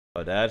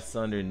Oh, that's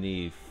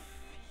underneath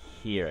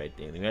here, I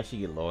think. Let me actually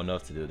get low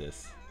enough to do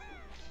this.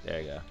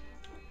 There you go.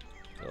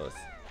 So it's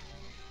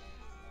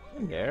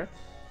in there.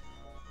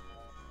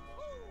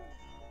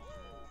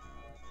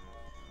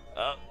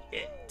 Oh, yeah,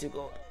 too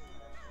cold.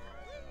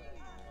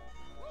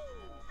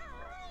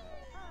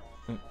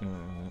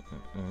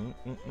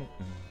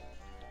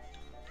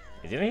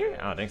 Is it in here?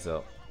 I don't think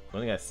so. The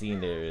only thing I see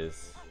in there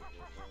is.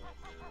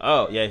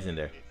 Oh, yeah, he's in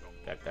there.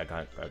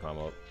 Gotta climb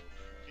up.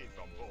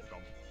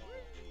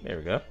 There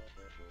we go.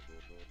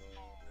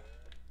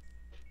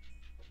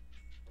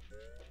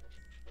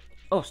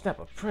 Oh, snap,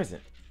 a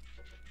present.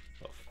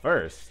 Well,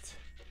 first,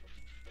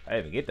 I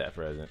didn't even get that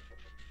present.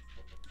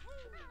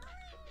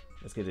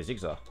 Let's get this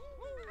jigsaw.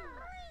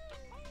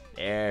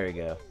 There we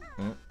go.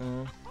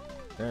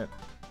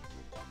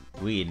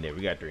 We in there.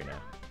 We got 3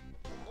 now.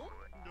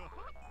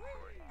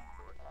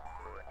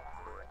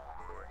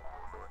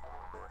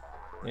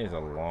 There's a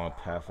long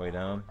pathway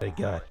down. Thank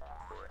God.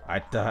 I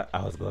thought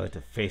I was going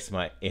to face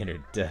my inner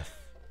death.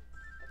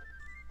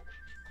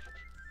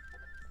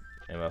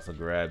 And I also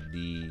grab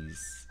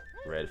these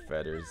red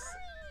feathers.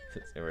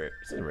 It's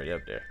already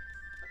up there.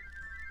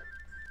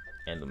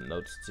 And some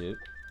notes too.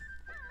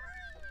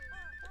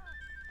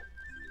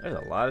 There's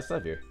a lot of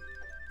stuff here.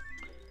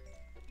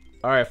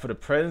 Alright, for the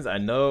presents, I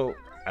know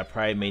I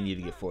probably may need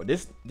to get 4.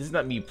 This is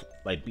not me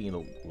like being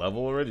a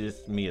level already. This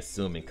is me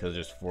assuming because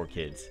there's 4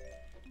 kids.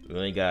 We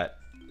only got.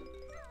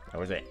 Oh,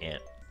 where's that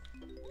ant?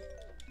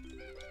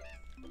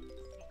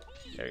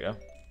 There you go.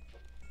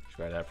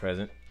 Try that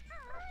present.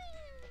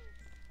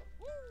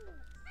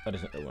 Oh,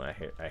 when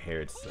I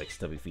hear it's like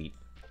stubby feet.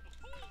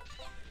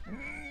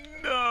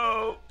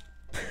 No.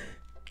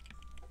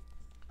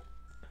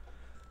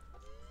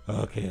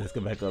 Okay, let's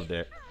go back up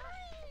there.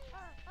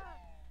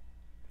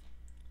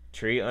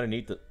 Tree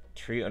underneath.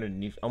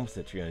 Almost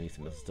a tree underneath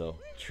the mistletoe.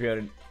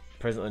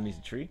 Present underneath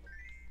the tree.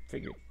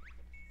 Figured.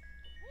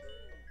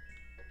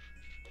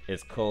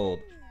 It's cold.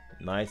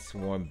 Nice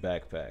warm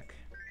backpack.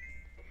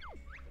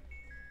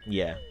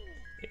 Yeah,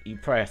 you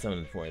probably have something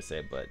important to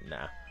say, but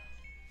nah.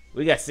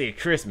 We got to see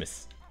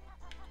Christmas.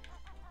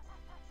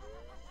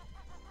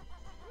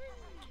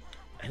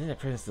 I think that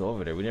present's still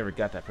over there. We never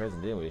got that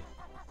present, did we?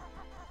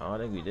 I don't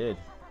think we did.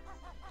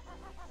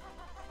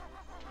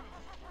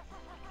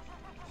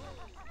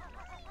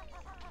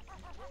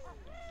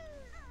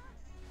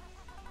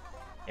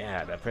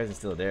 Yeah, that present's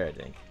still there, I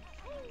think.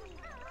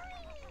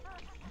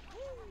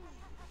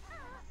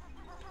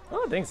 I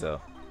don't think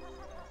so.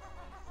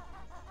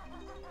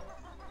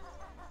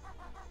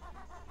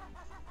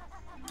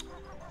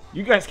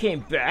 You guys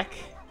came back?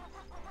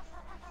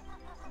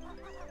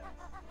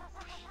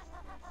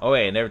 Oh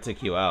wait, I never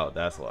took you out,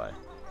 that's why.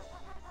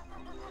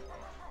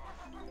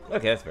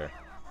 Okay, that's fair.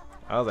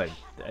 I was like,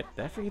 did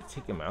I forget to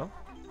take him out?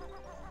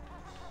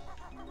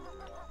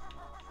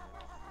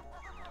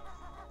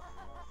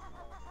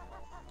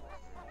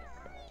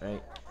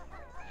 Right.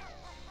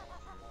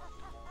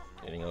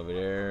 Anything over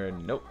there?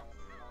 Nope.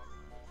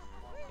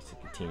 Let's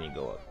continue to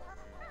go up.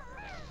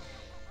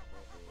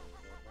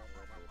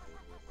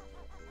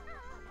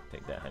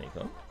 Take that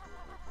honeycomb.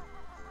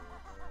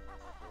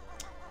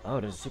 Oh,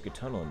 there's a secret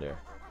tunnel in there.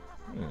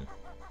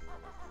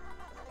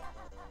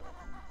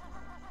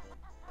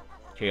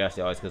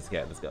 Curiosity always kills the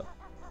cat. Let's go.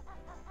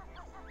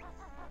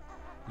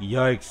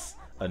 Yikes!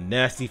 A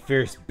nasty,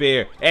 fierce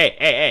bear.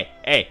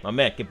 Hey! My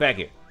man, get back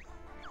here.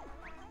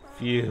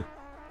 Phew.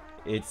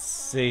 It's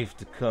safe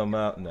to come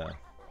out now.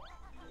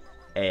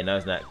 Hey, no,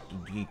 it's not.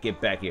 Get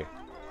back here.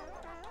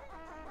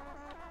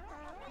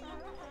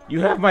 You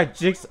have my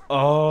jigs.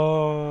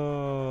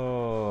 Oh.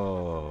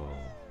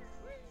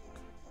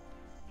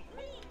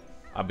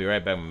 I'll be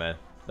right back, my man.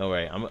 Don't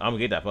worry. I'm gonna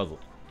get that puzzle.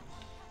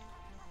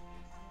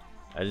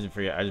 I just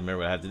remember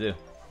what I have to do.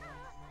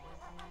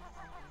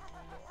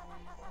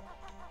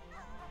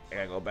 I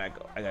gotta go back.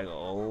 I gotta go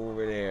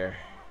over there.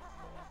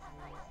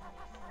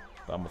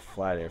 But I'm gonna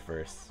fly there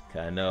first.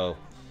 Cause I know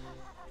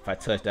if I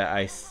touch that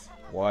ice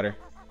water,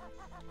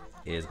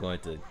 it is going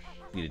to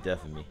be the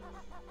death of me.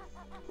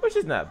 Which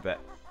is not bad.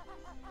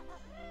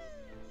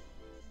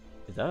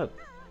 Is that a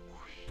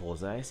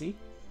bullseye I see?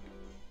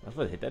 Am I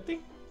supposed to hit that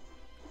thing?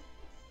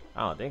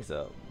 I don't think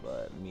so,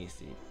 but let me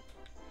see.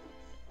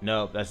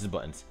 No, that's just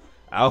buttons.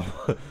 I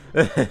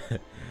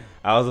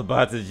was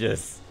about to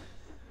just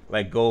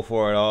like go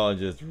for it all and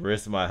just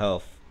risk my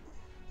health.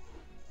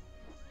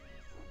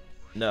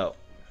 No.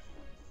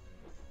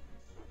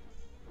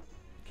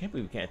 Can't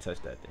believe we can't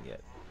touch that thing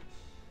yet.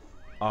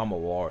 Oh, I'm a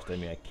walrus, so I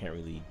mean I can't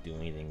really do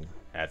anything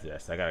after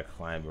that, so I gotta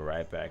climb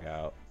right back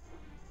out.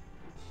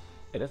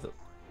 Hey, that's a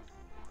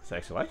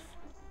extra life?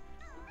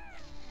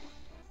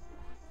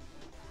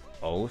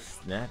 Oh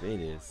snap, it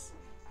is.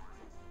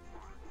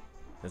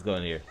 Let's go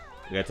in here.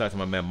 We gotta talk to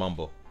my man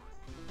Mumble.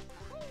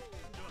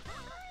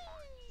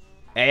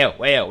 Hey yo,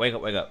 wake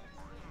up.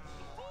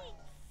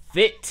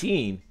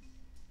 15?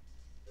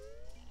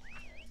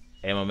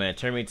 Hey my man,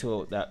 turn me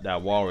into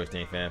that walrus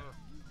thing, fam.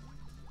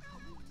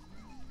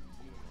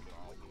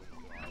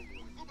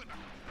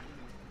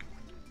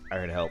 I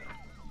heard help.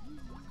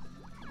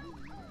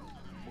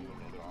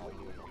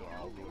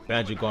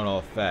 Banjo gone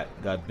all fat.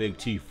 Got big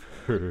teeth.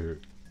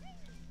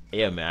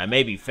 Yeah, man. I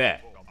may be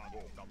fat.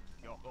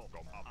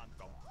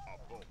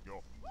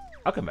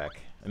 I'll come back.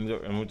 I'm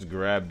going to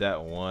grab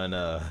that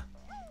one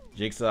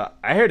jigsaw.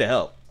 I here to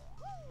help.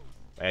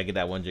 I gotta get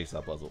that one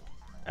jigsaw puzzle.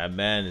 That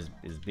man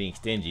is being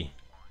stingy.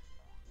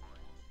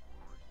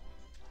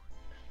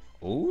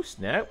 Ooh,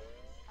 snap.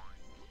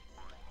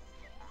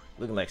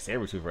 Looking like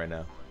Sabretooth right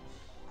now.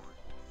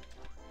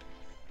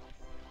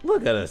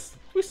 Look at us.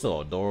 We're so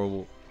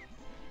adorable.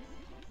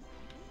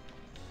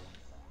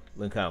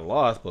 Looking kind of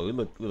lost, but we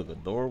look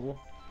adorable.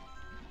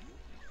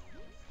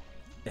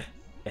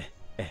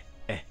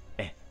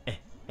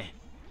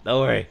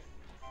 Don't worry.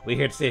 We're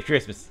here to save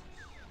Christmas.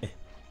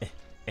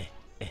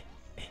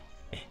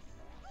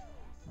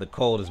 The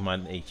cold is my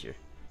nature.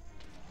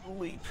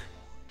 Leap.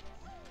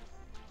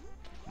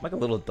 I'm like a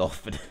little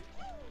dolphin.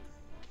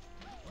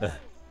 I'm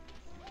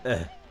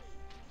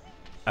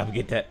gonna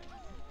get that.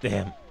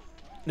 Damn.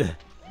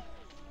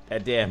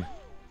 That damn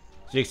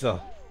jigsaw.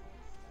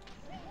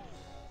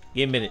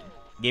 Give me a minute.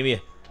 Give me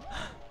a.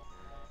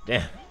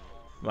 Damn.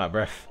 My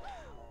breath.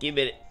 Give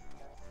me a minute.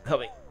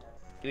 Coming.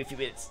 Give me a few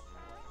minutes.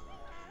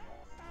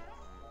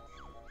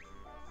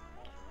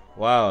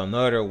 Wow,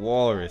 another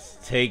walrus.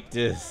 Take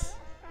this.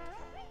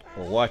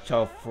 But watch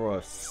out for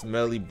a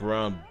smelly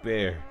brown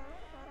bear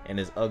and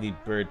his ugly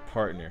bird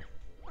partner.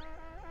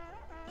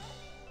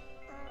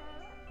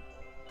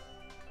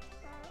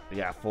 We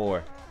got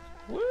 4.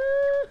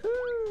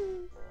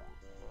 Woohoo!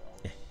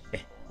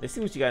 Let's see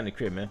what you got in the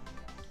crib, man.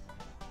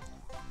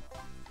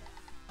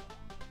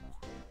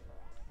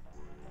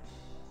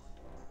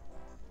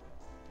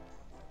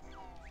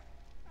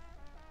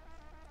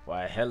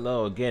 Why,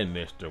 hello again,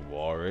 Mr.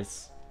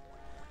 Walrus.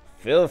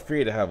 Feel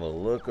free to have a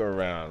look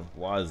around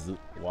Waz's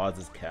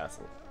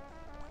castle.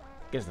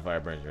 Guess the fire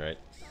burns you, right?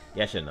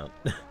 Yeah, I should know.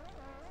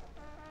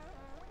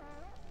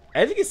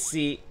 As you can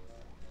see,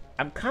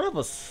 I'm kind of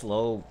a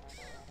slow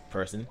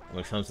person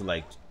when it comes to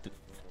like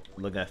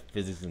looking at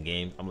physics in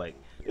games. I'm like,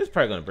 this is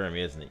probably gonna burn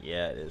me, isn't it?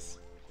 Yeah, it is.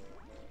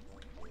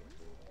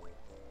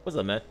 What's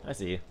up, man? I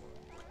see you.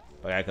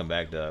 But I gotta come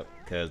back though,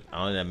 cause I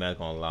don't think that man's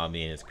gonna allow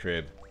me in his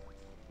crib.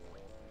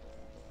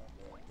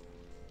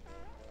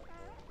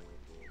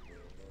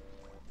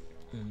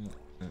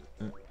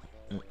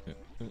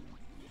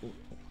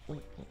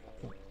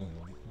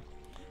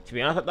 To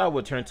be honest, I thought it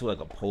would turn to like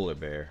a polar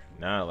bear,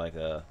 not like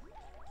a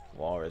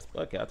walrus.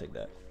 But okay, I'll take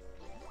that.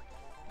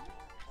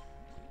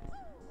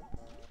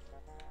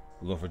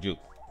 We're going for juke.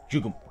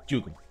 Juke him.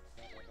 Juke him.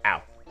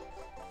 Ow.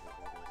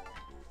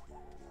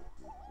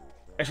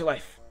 Extra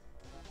life.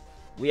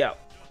 We out.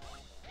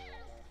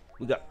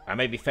 We got. I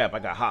may be fat,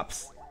 but I got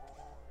hops.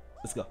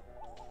 Let's go.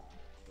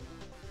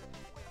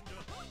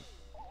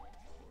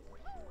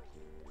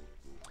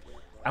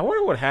 I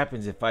wonder what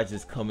happens if I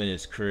just come in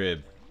his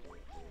crib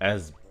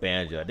as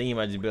Banjo. I think he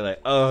might just be like,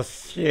 oh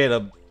shit,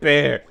 a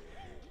bear.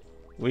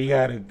 We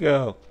gotta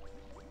go.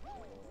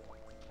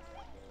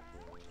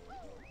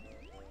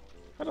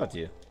 How about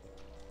you?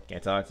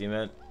 Can't talk to you,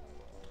 man.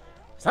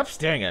 Stop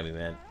staring at me,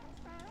 man.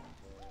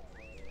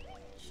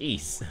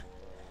 Jeez.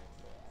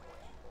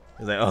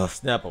 He's like, oh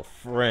snap, a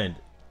friend.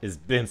 It's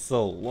been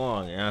so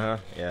long. Yeah.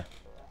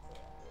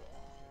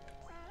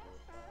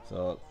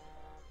 So,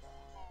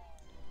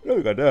 oh,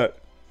 we got that.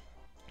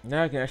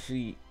 Now I can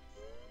actually.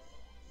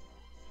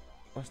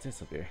 What's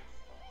this up here?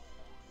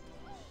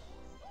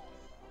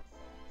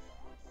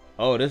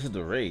 Oh, this is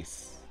the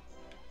race.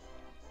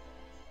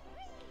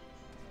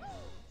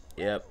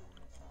 Yep.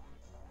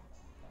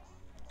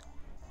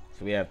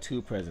 So we have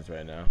 2 presents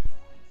right now.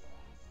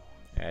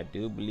 I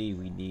do believe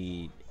we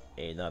need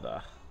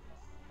another.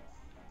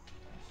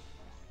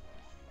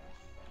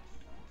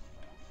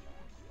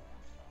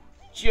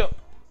 Jump!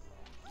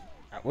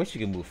 I wish you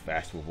could move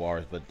faster with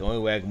Walrus, but the only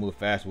way I can move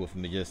faster with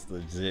him is just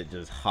legit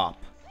just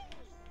hop.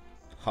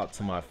 Hop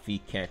to my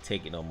feet, can't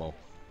take it no more.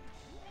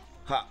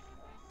 Hop.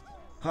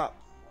 Hop.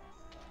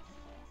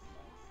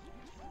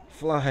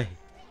 Fly.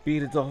 Be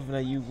the dolphin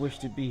that you wish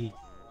to be.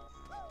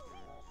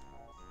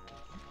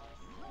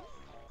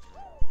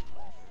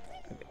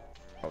 Okay.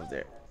 I was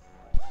there.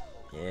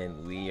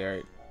 And we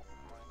are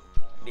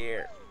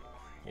there.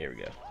 Here we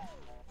go.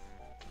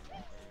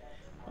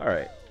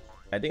 Alright.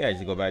 I think I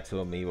should go back to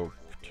him. Maybe we'll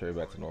turn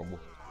back to normal.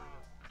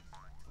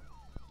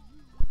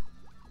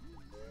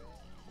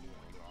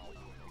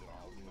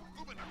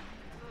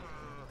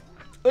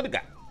 What the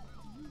guy?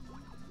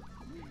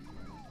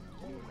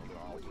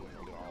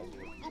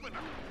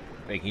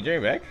 Wait, can you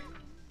journey back?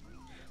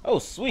 Oh,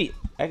 sweet!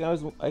 I can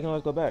always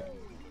go back.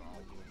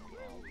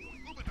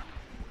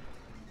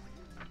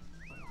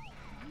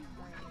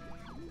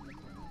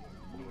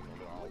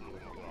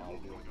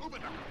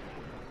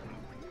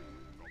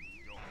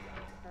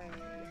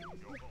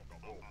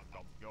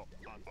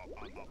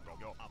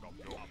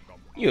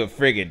 You a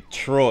friggin'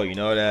 troll, you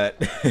know that?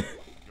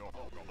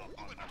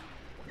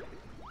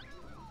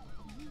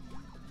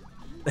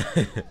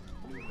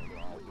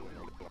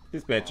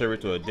 This man turned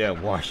into a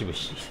damn washing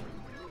machine.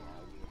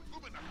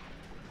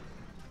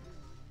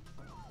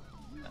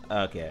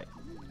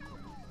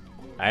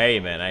 I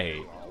hate, man. I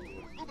hate.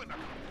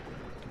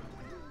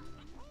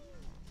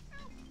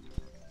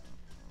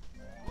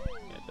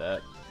 Get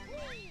that.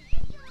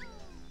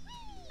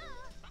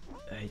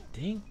 I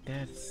think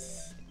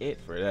that's it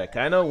for that.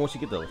 I know once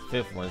you get the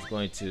 5th one, it's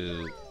going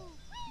to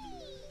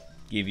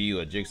give you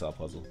a jigsaw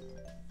puzzle.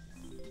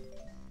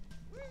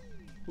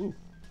 Ooh.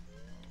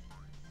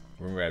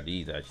 We're gonna grab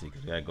these actually,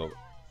 because we gotta go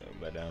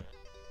back down.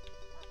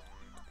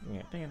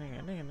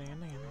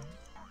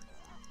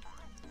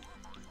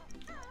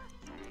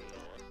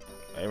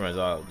 Everyone's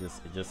all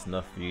just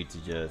enough for you to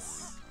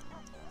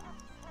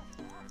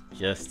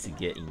just to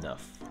get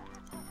enough.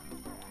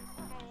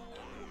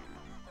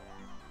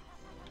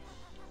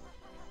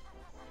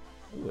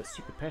 Ooh, a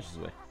secret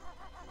passageway.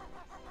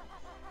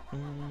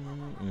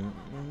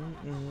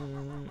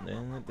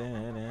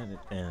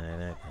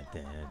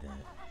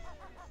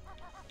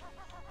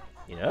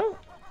 You know,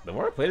 the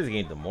more I play this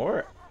game, the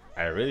more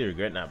I really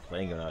regret not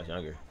playing it when I was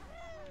younger.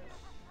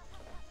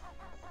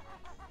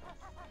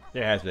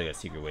 There has to be like a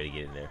secret way to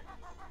get in there.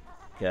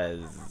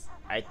 Because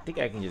I think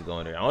I can just go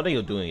in there. I don't think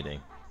he'll do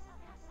anything.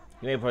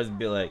 He may probably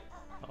be like,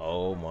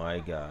 oh my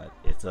god,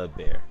 it's a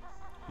bear.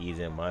 He's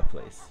in my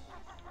place.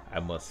 I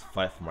must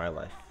fight for my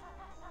life.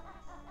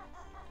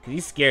 Because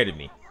he's scared of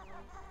me.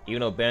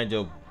 Even though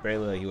Banjo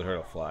barely he would hurt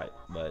a fly.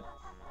 But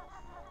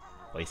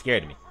he's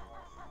scared of me.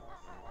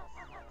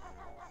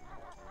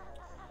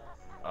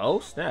 Oh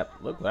snap,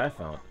 look what I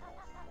found.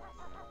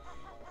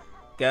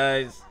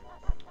 Guys,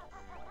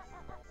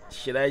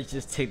 should I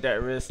just take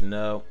that risk?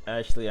 No,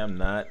 actually I'm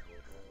not.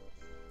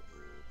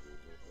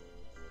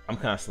 I'm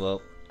kind of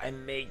slow. I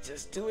may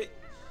just do it.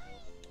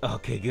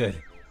 Okay,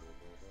 good.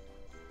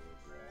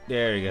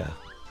 There we go.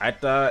 I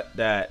thought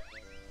that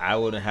I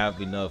wouldn't have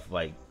enough,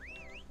 like...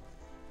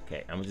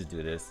 Okay, I'm gonna just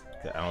do this.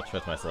 Cause I don't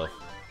trust myself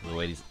the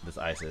way this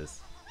ice is.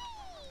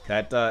 Cause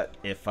I thought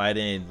if I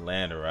didn't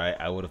land right,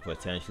 I would have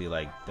potentially,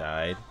 like,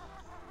 died.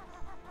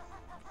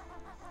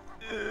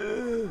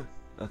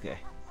 Okay.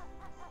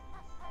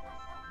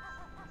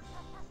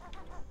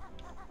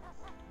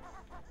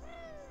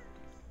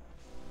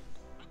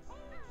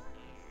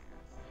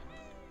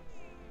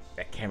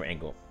 That camera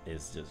angle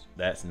is just,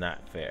 that's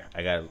not fair.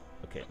 I gotta,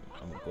 okay,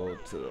 I'm gonna go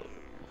to the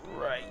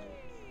right.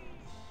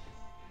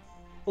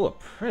 Oh, a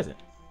present.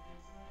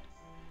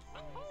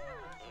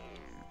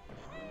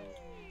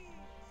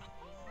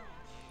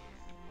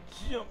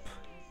 Jump.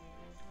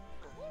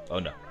 Oh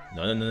no.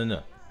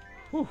 No.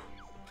 Whew.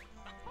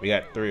 We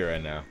got 3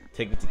 right now.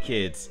 Take it to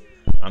kids.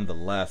 I'm the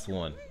last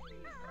one.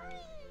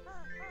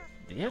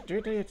 Did you have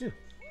 3? Did you have 2?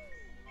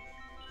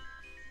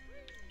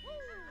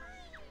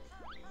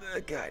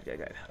 God.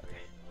 Okay.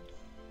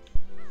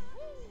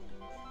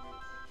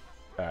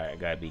 Alright, I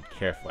gotta be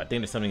careful. I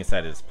think there's something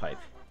inside of this pipe.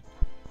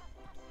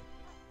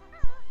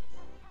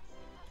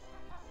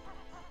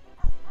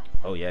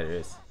 Oh yeah, there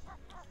is.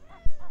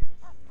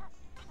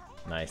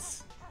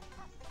 Nice.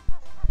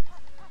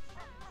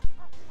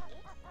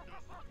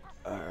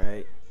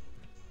 Alright.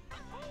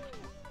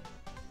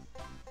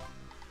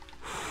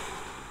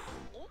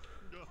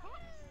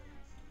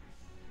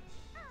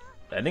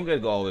 I think we gotta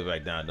go all the way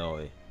back down, don't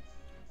we?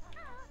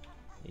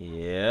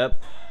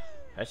 Yep.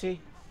 Actually.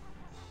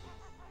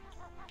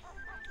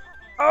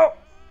 Oh!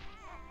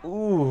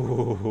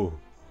 Ooh.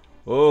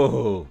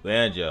 Oh,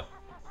 Banjo.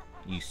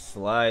 You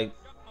slide.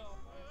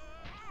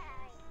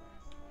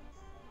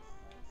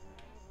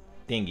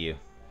 Thank you.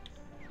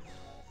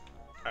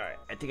 Alright,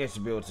 I think I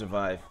should be able to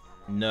survive.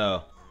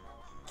 No.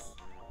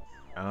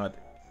 I don't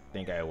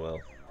think I will.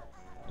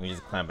 Let me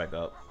just climb back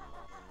up.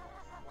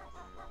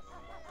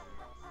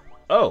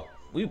 Oh!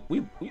 We're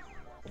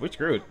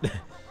screwed.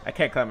 I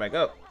can't climb back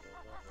up.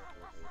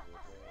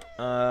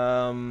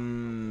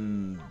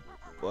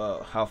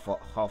 Well, how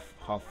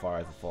far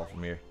is the fall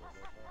from here?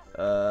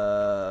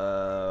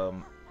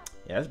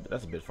 Yeah,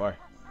 that's a bit far.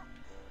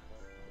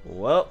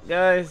 Well,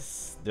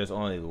 guys, there's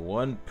only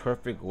one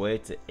perfect way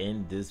to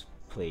end this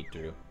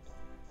playthrough,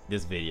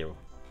 this video.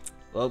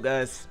 Well,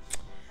 guys,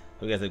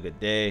 hope you guys have a good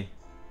day,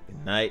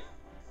 good night.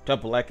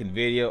 Drop a like in the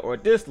video or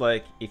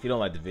dislike if you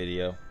don't like the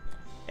video,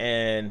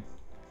 and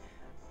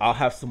I'll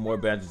have some more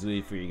Banjo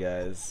Kazooie for you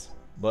guys.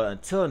 But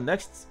until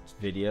next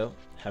video,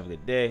 have a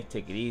good day,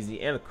 take it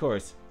easy, and of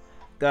course,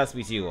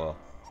 Godspeed to you all.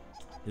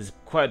 This is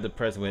quite a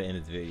depressing way to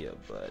end this video,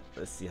 but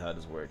let's see how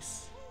this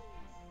works.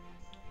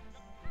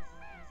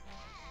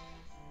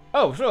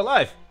 Oh, we're still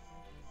alive!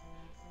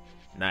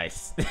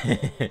 Nice.